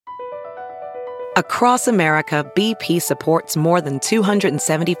Across America, BP supports more than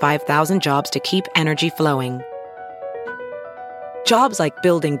 275,000 jobs to keep energy flowing. Jobs like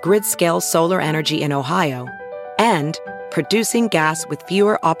building grid-scale solar energy in Ohio and producing gas with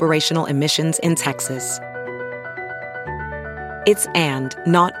fewer operational emissions in Texas. It's and,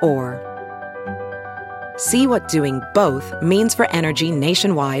 not or. See what doing both means for energy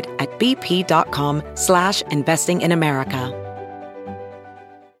nationwide at bp.com/investing in America.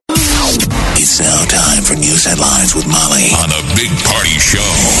 It's now time for news headlines with Molly on the Big Party Show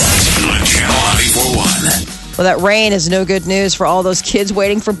on Channel 941. Well, that rain is no good news for all those kids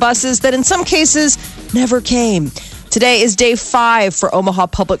waiting for buses that in some cases never came. Today is day 5 for Omaha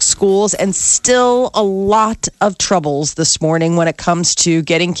Public Schools, and still a lot of troubles this morning when it comes to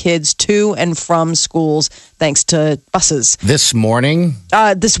getting kids to and from schools thanks to buses. This morning?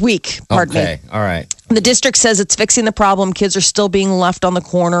 This week, pardon me. Okay, all right. The district says it's fixing the problem. Kids are still being left on the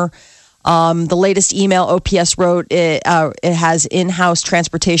corner. The latest email OPS wrote, it has in-house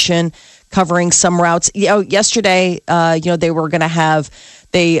transportation covering some routes. Yesterday, they were going to have,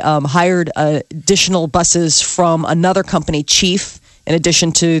 they hired additional buses from another company, Chief, in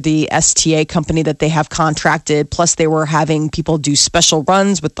addition to the STA company that they have contracted. Plus, they were having people do special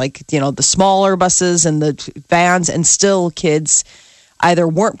runs with the smaller buses and the vans, and still kids either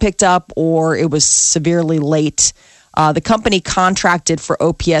weren't picked up or it was severely late. The company contracted for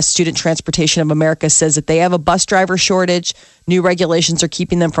OPS, Student Transportation of America, says that they have a bus driver shortage. New regulations are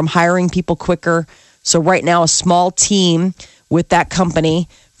keeping them from hiring people quicker. So right now, a small team with that company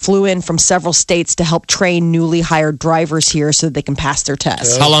flew in from several states to help train newly hired drivers here so that they can pass their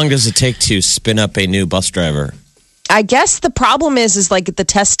test. How long does it take to spin up a new bus driver? I guess the problem is like the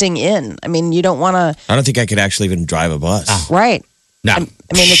testing in. I mean, you don't want to... I don't think I could actually even drive a bus. Right. No. I mean,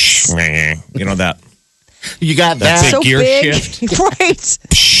 it's... You know that. You got that. Big so gear big. shift. Right.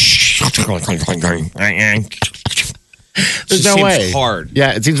 There's no seems way. hard.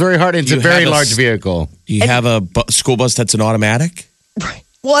 Yeah, it seems very hard. It's You a very have a large s- vehicle. You have a school bus that's an automatic? Right.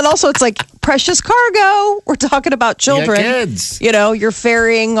 Well, and also it's like precious cargo. We're talking about children. kids. You're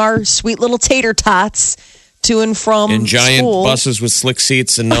ferrying our sweet little tater tots to and from In giant school. buses with slick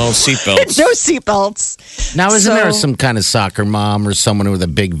seats and no seatbelts. No seatbelts. Now, isn't there So- some kind of soccer mom or someone with a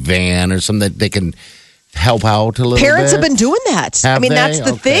big van or something that they can help out a little Parents bit? have been doing that. Have I mean, they? that's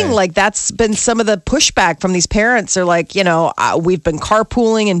the Okay. thing. Like, that's been some of the pushback from these parents. They're like, we've been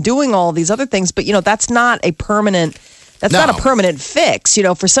carpooling and doing all these other things, but that's not a permanent. That's not a No. permanent fix.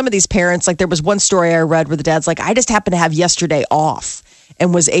 For some of these parents, like there was one story I read where the dad's like, I just happened to have yesterday off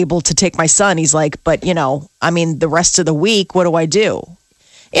and was able to take my son. He's like, but the rest of the week, what do I do?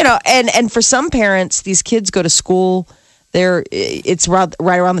 And for some parents, these kids go to school. It's right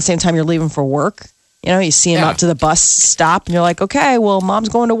around the same time you're leaving for work. You see them out to the bus stop, and you're like, okay, well, mom's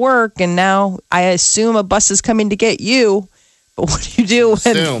going to work, and now I assume a bus is coming to get you. But what do you do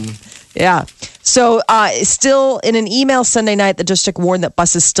when? Assume. Yeah. So, still in an email Sunday night, the district warned that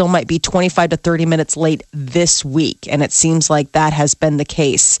buses still might be 25 to 30 minutes late this week. And it seems like that has been the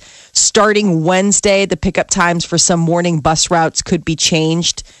case. Starting Wednesday, the pickup times for some morning bus routes could be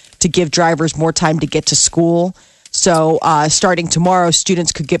changed to give drivers more time to get to school. So, starting tomorrow,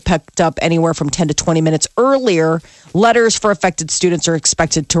 students could get picked up anywhere from 10 to 20 minutes earlier. Letters for affected students are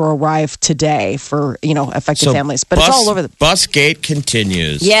expected to arrive today for, affected families. But it's all over the Busgate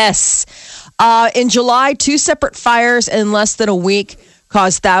continues. Yes. In July, 2 separate fires in less than a week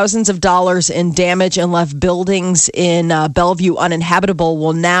caused thousands of dollars in damage and left buildings in Bellevue uninhabitable.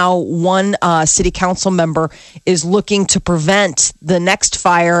 Well, now one city council member is looking to prevent the next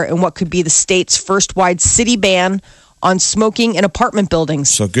fire in what could be the state's first wide city ban on smoking in apartment buildings.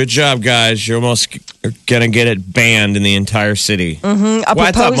 So good job, guys. You're almost going to get it banned in the entire city. Mm-hmm. Well,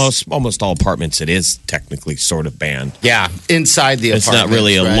 I thought almost all apartments, it is technically sort of banned. Yeah, inside the It's apartment. not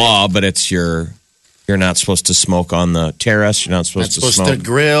really a right? law, but it's you're not supposed to smoke on the terrace. You're not supposed Not to supposed smoke. to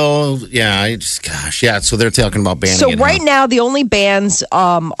grill. Yeah, so they're talking about banning So it. right now, the only bans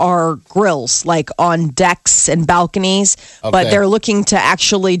are grills, like on decks and balconies. But Okay. they're looking to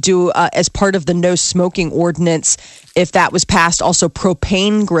actually do, as part of the no smoking ordinance, if that was passed, also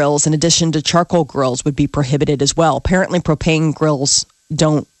propane grills, in addition to charcoal grills, would be prohibited as well. Apparently, propane grills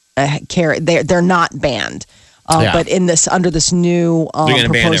don't carry; they're not banned. Yeah. But under this new They're gonna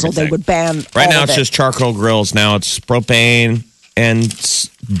ban proposal, they everything. would ban Right all now, of it's it. just charcoal grills. Now it's propane and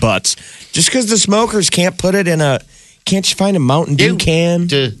butts. Just because the smokers can't put it in can't you find a Mountain Dew can?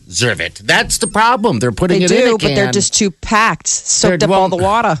 Deserve it. That's the problem. They're putting They it in a do, can. but they're just too packed, soaked up Well, all the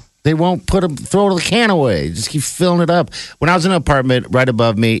water. They won't throw the can away. Just keep filling it up. When I was in an apartment right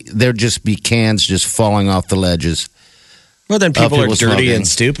above me, there'd just be cans just falling off the ledges. Well, then people are people dirty smoking. and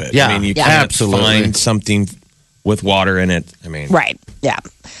stupid. Yeah, I mean, you yeah. can't Absolutely. find something with water in it. I mean, Right. Yeah.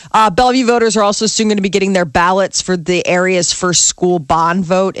 Bellevue voters are also soon going to be getting their ballots for the area's first school bond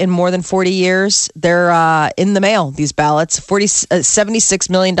vote in more than 40 years. They're in the mail, these ballots. $76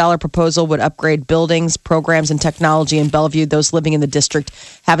 million proposal would upgrade buildings, programs, and technology in Bellevue. Those living in the district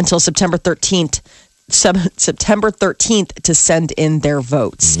have until September 13th to send in their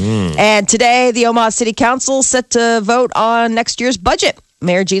votes. And today, the Omaha City Council set to vote on next year's budget.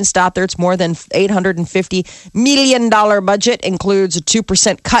 Mayor Gene Stothart's more than $850 million budget includes a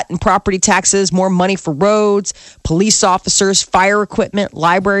 2% cut in property taxes, more money for roads, police officers, fire equipment,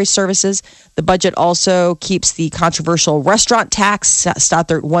 library services. The budget also keeps the controversial restaurant tax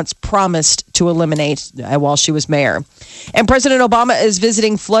Stothart once promised to eliminate while she was mayor. And President Obama is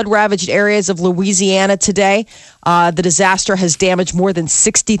visiting flood-ravaged areas of Louisiana today. The disaster has damaged more than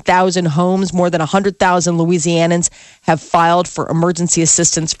 60,000 homes. More than 100,000 Louisianans have filed for emergency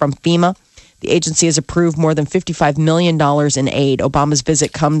assistance from FEMA. The agency has approved more than $55 million in aid. Obama's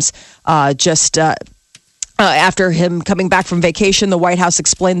visit comes after him coming back from vacation. The White House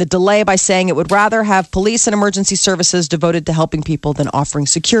explained the delay by saying it would rather have police and emergency services devoted to helping people than offering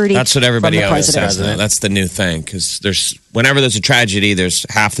security. that's what everybody from the always president. says. Now. That's the new thing because whenever there's a tragedy, there's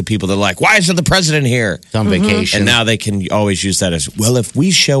half the people that are like, "Why isn't the president here?" It's on vacation. And now they can always use that as well. If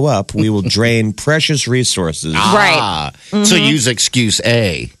we show up, we will drain precious resources. Right. So use excuse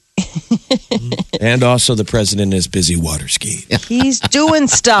A. And also, the president is busy water skiing. He's doing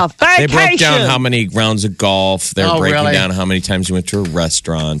stuff. They Vacation. broke down how many rounds of golf. They're Oh, breaking really? down how many times he went to a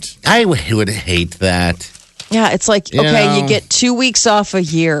restaurant. I would hate that. Yeah, it's like, You okay, know. you get 2 weeks off a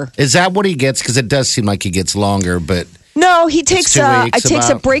year. Is that what he gets? Because it does seem like he gets longer, but No, he takes 2 I weeks takes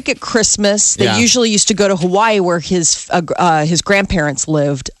a about. break at Christmas. They Yeah. usually used to go to Hawaii where his grandparents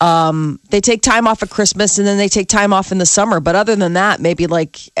lived. They take time off at Christmas and then they take time off in the summer. But other than that, maybe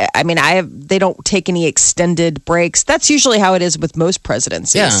they don't take any extended breaks. That's usually how it is with most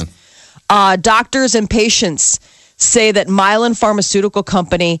presidencies. yeah. Doctors and patients say that Mylan Pharmaceutical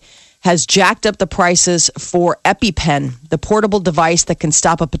Company has jacked up the prices for EpiPen, the portable device that can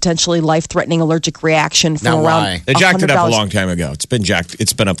stop a potentially life-threatening allergic reaction from Now, around why? They jacked it up a $100. long time ago. It's been jacked.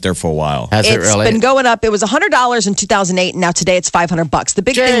 It's been up there for a while. Has it It's really? been going up. It was $100 in 2008, and now today it's $500. The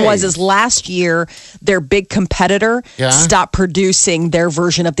big thing Jeez. is last year their big competitor Yeah. stopped producing their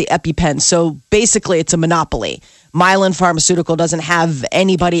version of the EpiPen. So basically, it's a monopoly. Mylan Pharmaceutical doesn't have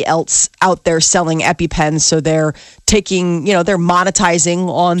anybody else out there selling EpiPens, so they're they're monetizing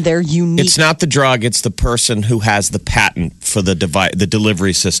on their unique. It's not the drug; it's the person who has the patent for the device, the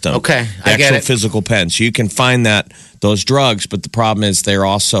delivery system. Okay, the I get actual it. physical pen. So you can find those drugs, but the problem is they're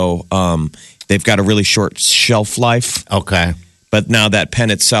also they've got a really short shelf life. Okay. But now that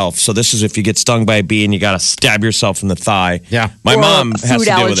pen itself. So this is if you get stung by a bee and you got to stab yourself in the thigh. Yeah. My Or mom a has food to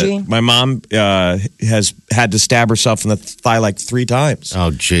deal allergy. with it. My mom has had to stab herself in the thigh like 3 times.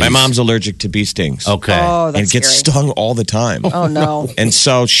 Oh, geez. My mom's allergic to bee stings. Okay. Oh, and that's gets scary. stung all the time. Oh no! And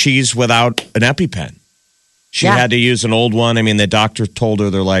so she's without an EpiPen. She Yeah. had to use an old one. I mean, the doctor told her,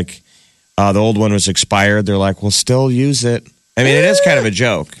 they're like, the old one was expired. They're like, well, still use it. I mean, it is kind of a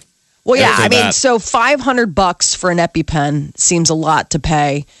joke. Well, yeah, After I mean, that. so $500 for an EpiPen seems a lot to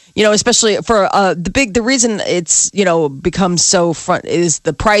pay. Especially for the reason it's becomes so front is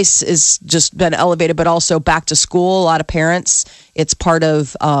the price is just been elevated, but also back to school. A lot of parents, it's part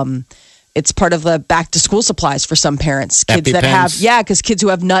of the back to school supplies for some parents. Kids that have EpiPens? because kids who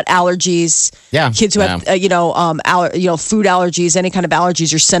have nut allergies, Yeah, kids who have food allergies, any kind of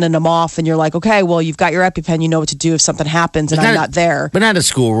allergies, you're sending them off, and you're like, okay, well, you've got your EpiPen, you know what to do if something happens, and I'm not there. But not a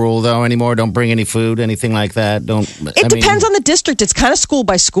school rule though anymore. Don't bring any food, anything like that. Don't. It depends on the district. It's kind of school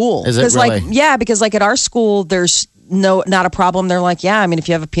by school. Is it really? Because at our school, there's not a problem. They're like, yeah, I mean, if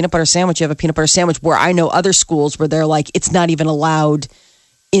you have a peanut butter sandwich, you have a peanut butter sandwich. Where I know other schools where they're like, it's not even allowed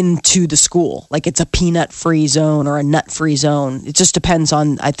into the school. Like it's a peanut free zone or a nut free zone. It just depends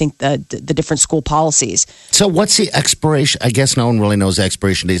on, I think, the different school policies. So what's the expiration? I guess no one really knows the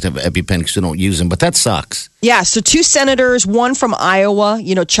expiration dates of EpiPen because they don't use them. But that sucks. Yeah, so 2 senators, one from Iowa,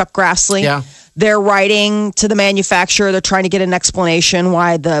 Chuck Grassley. Yeah. They're writing to the manufacturer. They're trying to get an explanation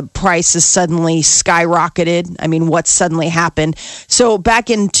why the price is suddenly skyrocketed. I mean, what suddenly happened? So back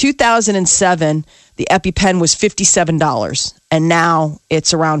in 2007, the EpiPen was $57, and now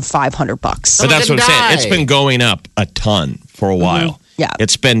it's around $500. But that's what I'm saying. die. It's been going up a ton for a while. Yeah.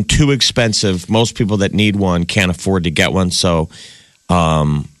 It's been too expensive. Most people that need one can't afford to get one. So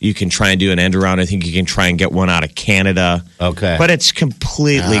you can try and do an end around. I think you can try and get one out of Canada. Okay. But it's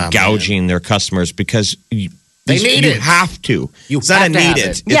completely Ah, gouging their customers because They need you it. have to. You it's not have a to have need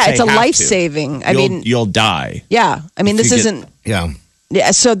it. it. Yeah, it's a have to. life-saving. I mean, you'll die. yeah. I mean, this you get- isn't. Yeah.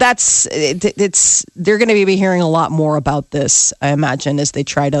 Yeah, so it's they're going to be hearing a lot more about this, I imagine, as they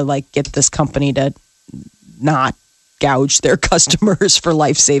try to like get this company to not gouge their customers for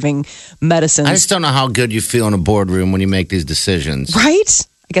life-saving medicines. I just don't know how good you feel in a boardroom when you make these decisions. Right?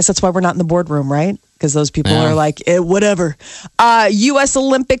 I guess that's why we're not in the boardroom, right? Because those people Yeah. are like, whatever. U.S.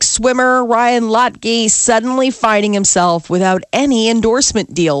 Olympic swimmer Ryan Lochte suddenly finding himself without any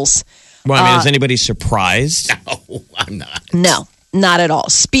endorsement deals. Well, I mean, is anybody surprised? Oh, I'm not. No, not at all.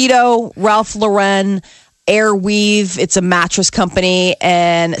 Speedo, Ralph Lauren, Airweave, it's a mattress company,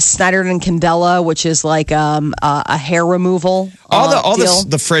 and Snyder and Candela, which is like a hair removal. All deal.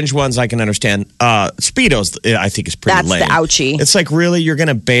 the fringe ones I can understand. Speedos, I think, is pretty That's lame. the ouchie. It's like, really, you're going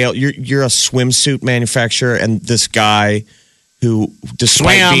to bail? You're a swimsuit manufacturer, and this guy who,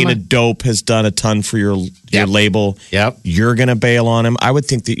 despite Swim. being a dope, has done a ton for your Yep. label. Yep. You're going to bail on him. I would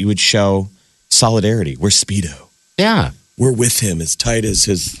think that you would show solidarity. We're Speedo. Yeah. We're with him as tight as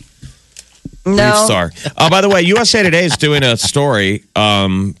his brief no. star. By the way, USA Today is doing a story,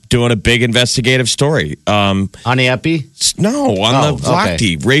 doing a big investigative story. On the Epi? No, on Oh, the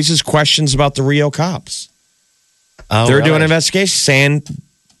Lochte. Raises questions about the Rio cops. Oh, They're doing an really? investigation saying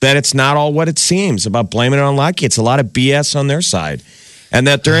that it's not all what it seems about blaming it on Lochte. It's a lot of BS on their side. And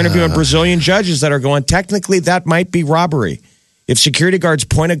that they're interviewing Brazilian judges that are going, technically, that might be robbery. If security guards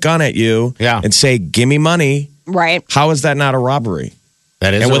point a gun at you and say, give me money, Right. how is that not a robbery?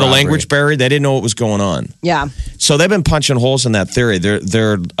 That is And with a robbery. language barrier, they didn't know what was going on. Yeah. So they've been punching holes in that theory.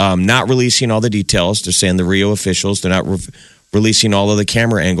 They're not releasing all the details. They're saying the Rio officials, they're not releasing all of the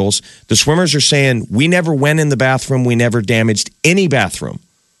camera angles. The swimmers are saying, we never went in the bathroom. We never damaged any bathroom.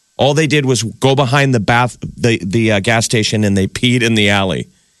 All they did was go behind the gas station and they peed in the alley.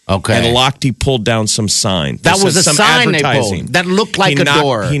 Okay. And Lochte pulled down some sign. That This was is a some sign they advertising. pulled. That looked like a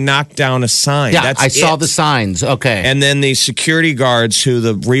door. He knocked down a sign. Yeah, That's I saw it. the signs. Okay. And then the security guards, who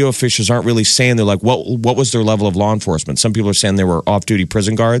the Rio officials aren't really saying, they're like, what was their level of law enforcement? Some people are saying they were off-duty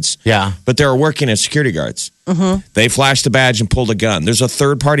prison guards. Yeah. But they were working as security guards. Mm-hmm. They flashed a badge and pulled a gun. There's a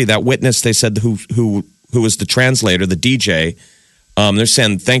third party, that witness, they said, who was the translator, the DJ. They're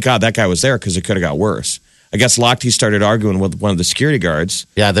saying, thank God that guy was there because it could have got worse. I guess Lochte started arguing with one of the security guards.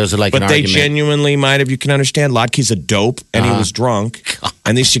 Yeah, those are like But an they argument. genuinely might have, you can understand, Lotke's a dope and he was drunk.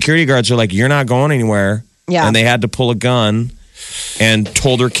 And these security guards are like, you're not going anywhere. Yeah. And they had to pull a gun and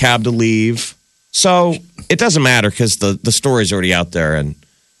told her cab to leave. So it doesn't matter because the story's already out there and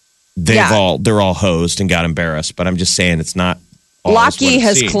they're all hosed and got embarrassed. But I'm just saying it's not. Lochte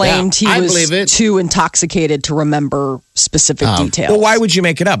has claimed Yeah, I he believe it. was too intoxicated to remember specific details. Well, why would you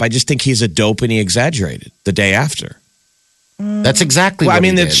make it up? I just think he's a dope and he exaggerated the day after. That's exactly Well, what I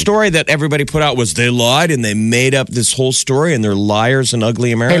mean, he the did. story that everybody put out was they lied and they made up this whole story and they're liars and ugly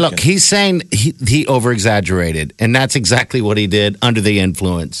Hey, Americans. look, he's saying he over-exaggerated, and that's exactly what he did under the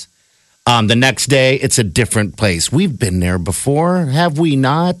influence. The next day, it's a different place. We've been there before, have we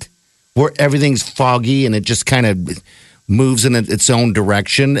not? Where everything's foggy and it just kind of moves in its own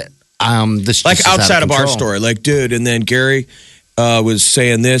direction. This like just is out outside of our control. story, like, dude, and then Gary was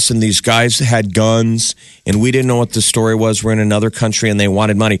saying this, and these guys had guns, and we didn't know what the story was. We're in another country, and they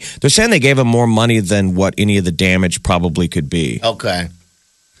wanted money. They're saying they gave them more money than what any of the damage probably could be. Okay.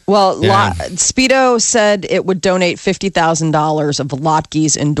 Well, Yeah. Speedo said it would donate $50,000 of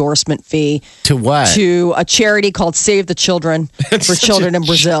Lotke's endorsement fee To what? to a charity called Save the Children for children in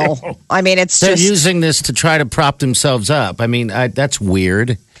Brazil. I mean, it's They're just using this to try to prop themselves up. I mean, that's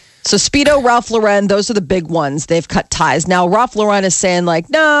weird. so Speedo, Ralph Lauren, those are the big ones. They've cut ties. Now, Ralph Lauren is saying like,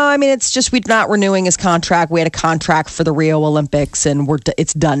 no, I mean, it's just we're not renewing his contract. We had a contract for the Rio Olympics, and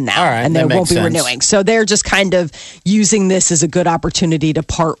it's done now, All right, and they that won't makes be sense. renewing. So they're just kind of using this as a good opportunity to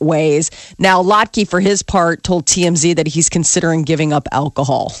part ways. Now, Lochte, for his part, told TMZ that he's considering giving up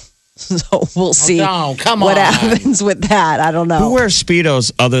alcohol. So we'll see no, come what on. happens with that. I don't know. Who wears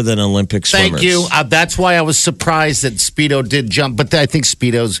Speedos other than Olympic swimmers? Thank you. That's why I was surprised that Speedo did jump. But I think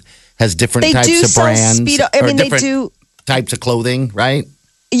Speedos has different They types do of sell brands. Speedo. I or mean, they different do. types of clothing, right?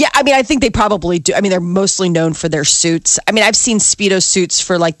 Yeah, I mean, I think they probably do. I mean, they're mostly known for their suits. I mean, I've seen Speedo suits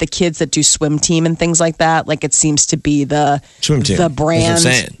for like the kids that do swim team and things like that. Like it seems to be the Swim team. the That's brand. what I'm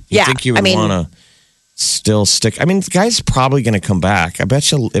saying. You Yeah, think you I would mean, want to still stick? I mean, the guy's probably going to come back. I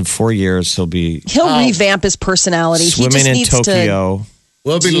bet you in 4 years he'll be he'll revamp his personality. He swimming just in needs Tokyo.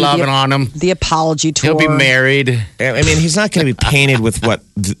 We'll be Do loving the- on him. the apology tour. He'll be married. I mean, he's not going to be painted with what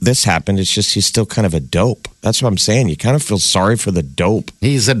this happened. It's just he's still kind of a dope. That's what I'm saying. You kind of feel sorry for the dope.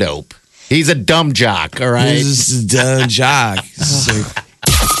 He's a dope. He's a dumb jock, all right? He's a jock.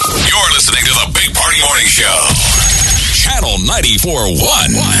 You're listening to the Big Party Party Morning Show. Channel 94.1.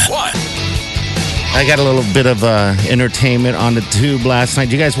 I got a little bit of entertainment on the tube last night.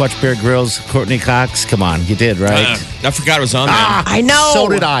 Did you guys watch Bear Grylls, Courtney Cox? Come on, you did, right? I forgot it was on there. I know. So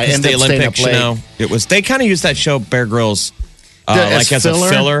did I. It's Ended the up staying Olympics, up late. It was. They kind of used that show, Bear Grylls, like as a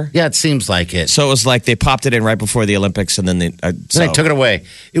filler. Yeah, it seems like it. So it was like they popped it in right before the Olympics, and then they Then they took it away.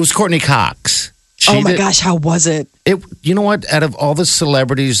 It was Courtney Cox. Oh my gosh, how was it? You know what? Out of all the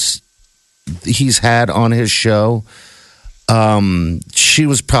celebrities he's had on his show, she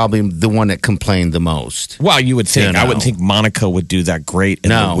was probably the one that complained the most. Well, you would think. You know. I wouldn't think Monica would do that great in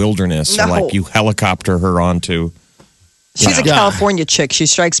the wilderness. No. Or like you helicopter her onto. She's a Yeah. California chick. She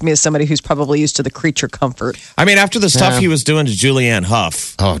strikes me as somebody who's probably used to the creature comfort. I mean, after the stuff Yeah. he was doing to Julianne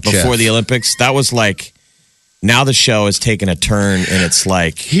Hough before Jeff. the Olympics, that was like. Now the show has taken a turn, and it's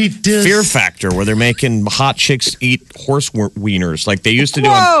like Fear Factor, where they're making hot chicks eat horse wieners like they used to do.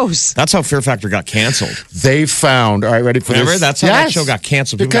 Gross. That's how Fear Factor got canceled. They found. All right, ready for Remember? this? That's how that show got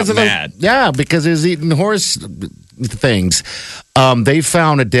canceled. People Because got of mad. because he was eating horse things. They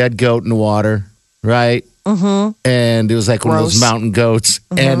found a dead goat in the water, right? Mm-hmm. And it was like one of those Gross. mountain goats,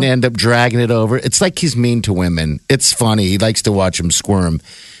 and end up dragging it over. It's like he's mean to women. It's funny. He likes to watch them squirm.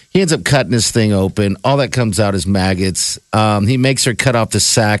 He ends up cutting this thing open. All that comes out is maggots. He makes her cut off the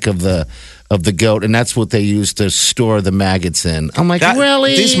sack of the goat, and that's what they use to store the maggots in. I'm like,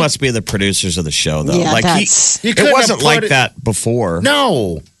 really? These must be the producers of the show, though. Yeah, like that's- You it couldn't wasn't have like put it- that before.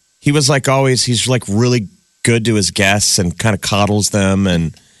 No. He was like always. He's like really good to his guests and kind of coddles them,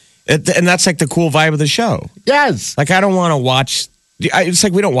 and that's like the cool vibe of the show. Yes. Like I don't want to watch. It's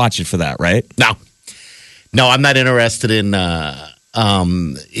like we don't watch it for that, right? No, I'm not interested in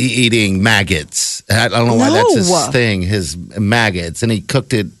eating maggots. I don't know why that's his No. thing. His maggots, and he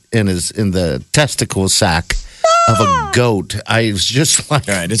cooked it in the testicle sack of a goat. I was just like,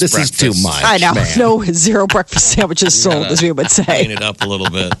 All right, it's this is too breakfast. much. I know. man. No, zero breakfast sandwiches sold, as we would say. Clean it up a little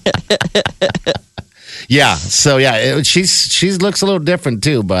bit. Yeah. So yeah, she looks a little different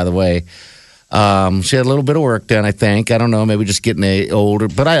too. By the way, she had a little bit of work done. I think. I don't know. Maybe just getting older.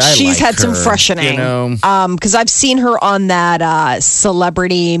 But I She's like had some her, freshening. You know. Because I've seen her on that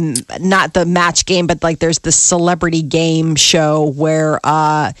celebrity, not the match game, but like there's the celebrity game show where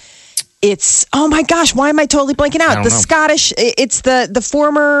it's, oh my gosh, why am I totally blanking out? don't The know. Scottish, it's the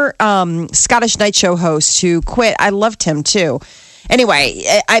former Scottish night show host who quit. I loved him too. Anyway,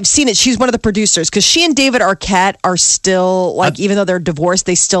 I've seen it. She's one of the producers because she and David Arquette are still like, even though they're divorced,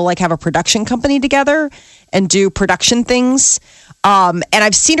 they still like have a production company together and do production things. And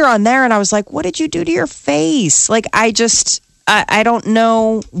I've seen her on there, and I was like, "What did you do to your face?" Like, I don't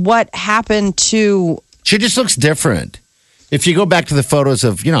know what happened to. She just looks different. If you go back to the photos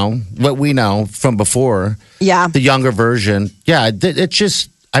of, what we know from before, Yeah, the younger version, it just,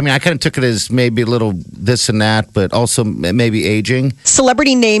 I mean, I kind of took it as maybe a little this and that, but also maybe aging.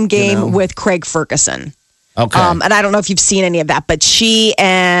 celebrity name game know? with Craig Ferguson. Okay. And I don't know if you've seen any of that, but she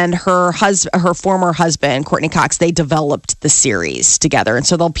and her former husband, Courtney Cox, they developed the series together. And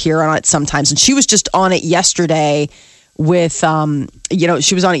so they'll appear on it sometimes. And she was just on it yesterday with,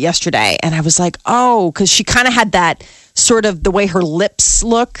 she was on it yesterday. And I was like, oh, because she kind of had that sort of the way her lips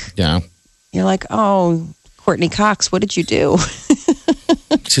look. Yeah. You're like, oh, Courtney Cox, what did you do?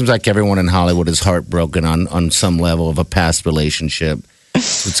 Seems like everyone in Hollywood is heartbroken on some level of a past relationship.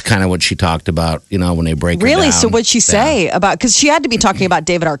 It's kind of what she talked about, when they break her Really? down. So what'd she say about, because she had to be talking about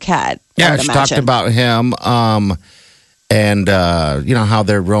David Arquette. I Yeah, would she talked imagine. about him and, how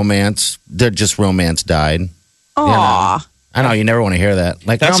their romance died. Aw. I know, you never want to hear that.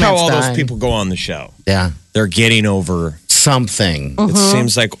 Like, That's how romance all died. those people go on the show. Yeah. They're getting over. Something. Mm-hmm. It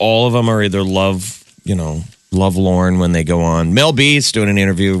seems like all of them are either lovelorn when they go on. Mel B's doing an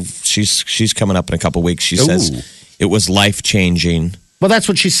interview. She's coming up in a couple weeks. She says it was life changing Well, that's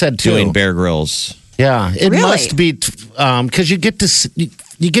what she said too. doing Bear Grylls. Yeah, it Really? must be because you get to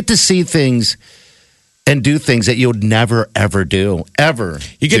see things and do things that you would never ever do ever.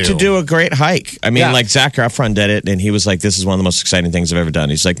 You get to do a great hike. I mean, Yeah. like Zac Efron did it, and he was like, "This is one of the most exciting things I've ever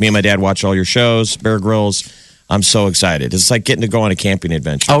done." He's like, "Me and my dad watch all your shows, Bear Grylls. I'm so excited. It's like getting to go on a camping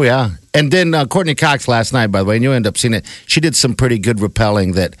adventure." Oh yeah, and then Courtney Cox last night, by the way, and you end up seeing it. She did some pretty good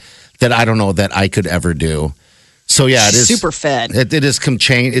rappelling that I don't know that I could ever do. So yeah, it is Super fit. It is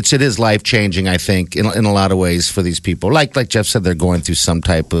it is life changing. I think in a lot of ways for these people. Like Jeff said, they're going through some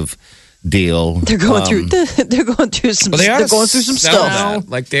type of deal. They're going through some. Well, they ought they're to going through some sell stuff. that.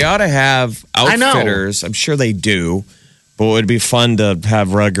 Like they ought to have I know. outfitters. I'm sure they do, but it would be fun to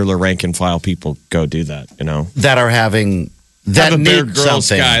have regular rank and file people go do that. that are having that have a Bear need Grylls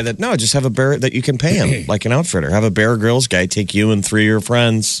something. guy just have a bear that you can pay him like an outfitter. Have a Bear Grylls guy take you and 3 of your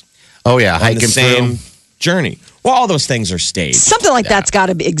friends. Oh, yeah. on the Hiking same through. journey. Well, all those things are staged. Something like that's got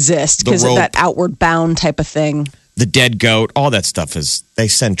to exist because of rope. that outward bound type of thing. The dead goat, all that stuff is, they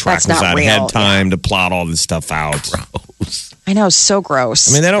send trackers not out real, ahead of time to plot all this stuff out. I know, so gross.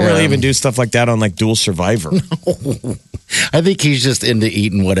 I mean, they don't really Yeah. even do stuff like that on like Dual Survivor. I think he's just into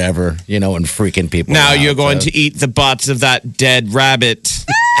eating whatever, and freaking people Now out, you're going so. to eat the butts of that dead rabbit.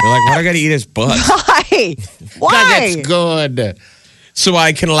 You're like, why do I got to eat his butt? Why? God, Why? that's good. So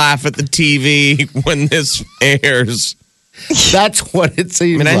I can laugh at the TV when this airs. That's what it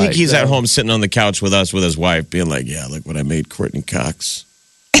seems I mean, I think like, he's at though. home sitting on the couch with us with his wife, being like, yeah, look what I made Courtney Cox.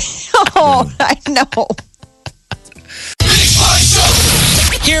 Oh, I know. Big Party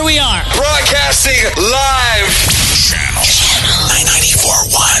Show. Here we are. Broadcasting live. Channel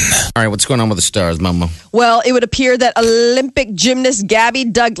 94.1. All right, what's going on with the stars, Mama? Well, it would appear that Olympic gymnast Gabby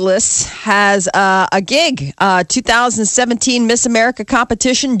Douglas has a gig, 2017 Miss America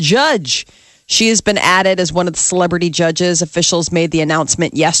competition judge. She has been added as one of the celebrity judges. Officials made the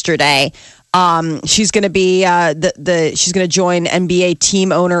announcement yesterday. She's going to be she's going to join NBA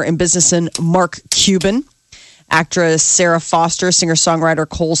team owner and businessman Mark Cuban, actress Sarah Foster, singer-songwriter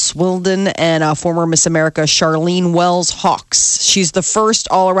Cole Swindon, and former Miss America Charlene Wells Hawks. She's the first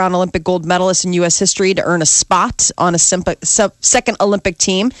all-around Olympic gold medalist in U.S. history to earn a spot on a second Olympic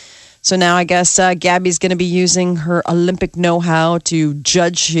team. So now I guess Gabby's going to be using her Olympic know-how to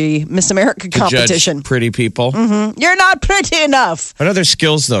judge the Miss America To competition. judge pretty people. You're not pretty enough. What other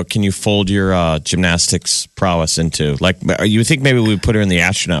skills, though, can you fold your gymnastics prowess into? Like, you think maybe we put her in the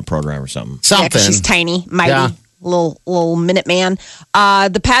astronaut program or something? Yeah, Something. 'cause she's tiny, mighty. Yeah. Little minute man.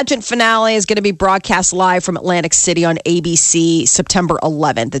 The pageant finale is going to be broadcast live from Atlantic City on ABC September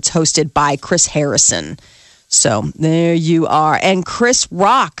 11th. It's hosted by Chris Harrison. So there you are. And Chris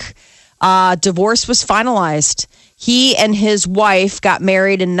Rock, divorce was finalized. He and his wife got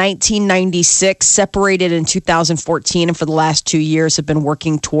married in 1996, separated in 2014, and for the last 2 years have been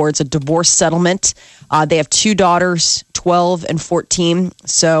working towards a divorce settlement. They have 2 daughters, 12 and 14.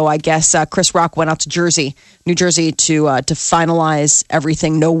 So I guess Chris Rock went out to New Jersey, to finalize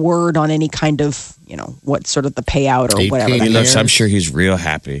everything. No word on any kind of, what sort of the payout or 18 whatever. He looks, years. I'm sure he's real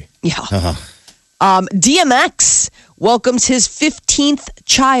happy. Yeah. DMX welcomes his 15th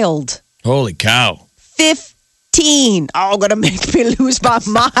child. Holy cow. 15. Oh, gonna make me lose my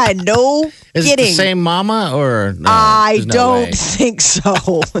mind. No Is it kidding. the same mama or no? I There's no don't way. think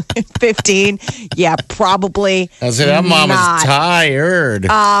so. 15. Yeah, probably. I said that mama's not. tired.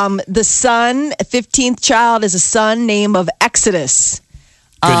 The son, 15th child, is a son named of Exodus.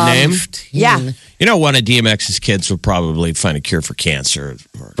 Good name. Yeah. You know, one of DMX's kids will probably find a cure for cancer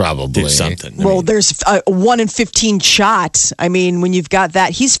or Probably. do something. I Well, mean, there's a 1 in 15 shot. I mean, when you've got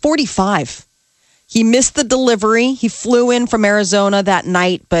that, he's 45. He missed the delivery. He flew in from Arizona that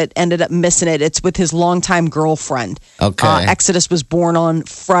night, but ended up missing it. It's with his longtime girlfriend. Okay. Exodus was born on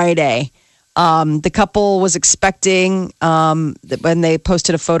Friday. The couple was expecting when they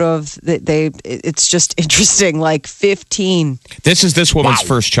posted a photo of it's just interesting, like 15. this is this woman's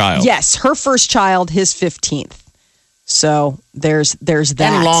first child. Yes, her first child, his 15th. So there's that.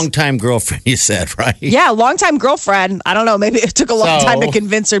 And longtime girlfriend, you said, right? Yeah, longtime girlfriend. I don't know. Maybe it took a long So- time to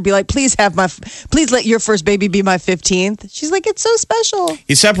convince her to be like, please let your first baby be my 15th. She's like, it's so special.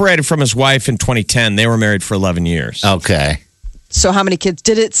 He separated from his wife in 2010. They were married for 11 years. Okay. So how many kids?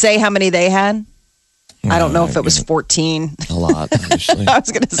 Did it say how many they had? I don't know if it was 14. A lot, obviously. I was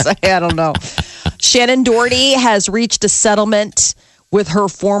going to say, I don't know. Shannon Doherty has reached a settlement with her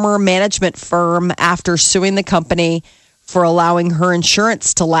former management firm after suing the company for allowing her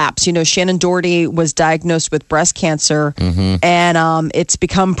insurance to lapse. You know, Shannon Doherty was diagnosed with breast cancer, and it's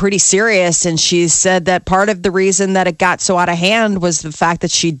become pretty serious. And she said that part of the reason that it got so out of hand was the fact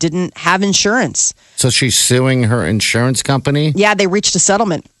that she didn't have insurance. So she's suing her insurance company? Yeah, they reached a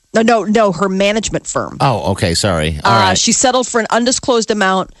settlement. No, her management firm. Oh, okay. Sorry. All right. She settled for an undisclosed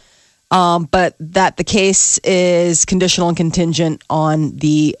amount, but that the case is conditional and contingent on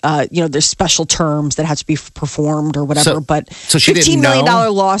the, there's special terms that have to be performed or whatever. So she didn't $15 million know?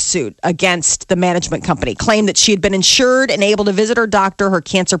 lawsuit against the management company claimed that she had been insured and able to visit her doctor. Her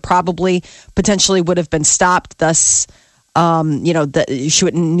cancer potentially would have been stopped. Thus, that she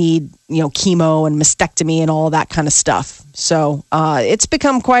wouldn't need, chemo and mastectomy and all that kind of stuff. So it's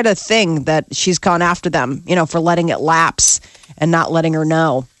become quite a thing that she's gone after them, for letting it lapse and not letting her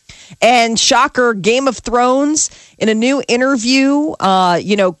know. And shocker, Game of Thrones, in a new interview,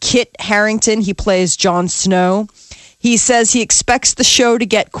 Kit Harington, he plays Jon Snow. He says he expects the show to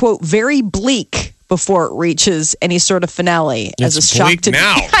get, quote, very bleak before it reaches any sort of finale. It's bleak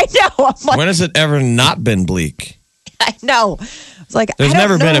now. I know. I'm like, When has it ever not been bleak? I know. It's like, There's I don't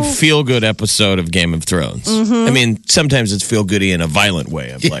never been a know. feel-good episode of Game of Thrones. I mean, sometimes it's feel-goody in a violent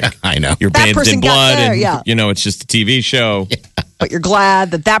way. Of like, I know. you're That bathed person in got blood, there, and yeah. you know it's just a TV show. But you're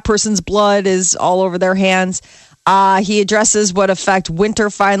glad that person's blood is all over their hands. He addresses what effect winter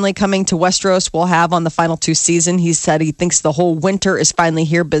finally coming to Westeros will have on the final 2 seasons. He said he thinks the whole winter is finally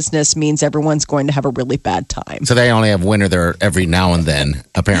here business means everyone's going to have a really bad time. So they only have winter there every now and then,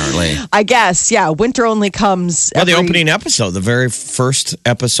 apparently. I guess, yeah, winter only comes Well, the every- opening episode, the very first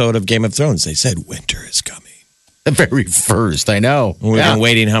episode of Game of Thrones, they said winter is coming. The very first, I know. We've Yeah. been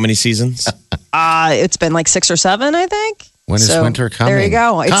waiting how many seasons? It's been like 6 or 7, I think. When is winter coming? There you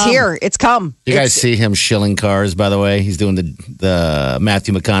go. It's Come. here. It's come. You guys see him shilling cars, by the way? He's doing the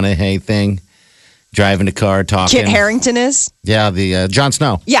Matthew McConaughey thing, driving the car, talking. Kit Harington is? Yeah, the Jon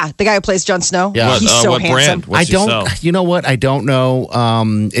Snow. Yeah, the guy who plays Jon Snow. Yeah. He's so what handsome. brand? What's he sell? You know what? I don't know.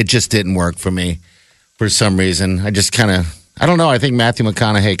 It just didn't work for me for some reason. I just kind of, I don't know. I think Matthew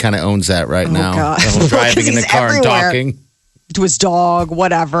McConaughey kind of owns that right now. God. The whole driving in the He's car and everywhere. talking. To his dog,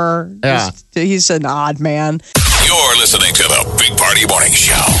 whatever. Yeah. He's an odd man. You're listening to the Big Party Morning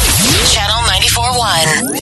Show.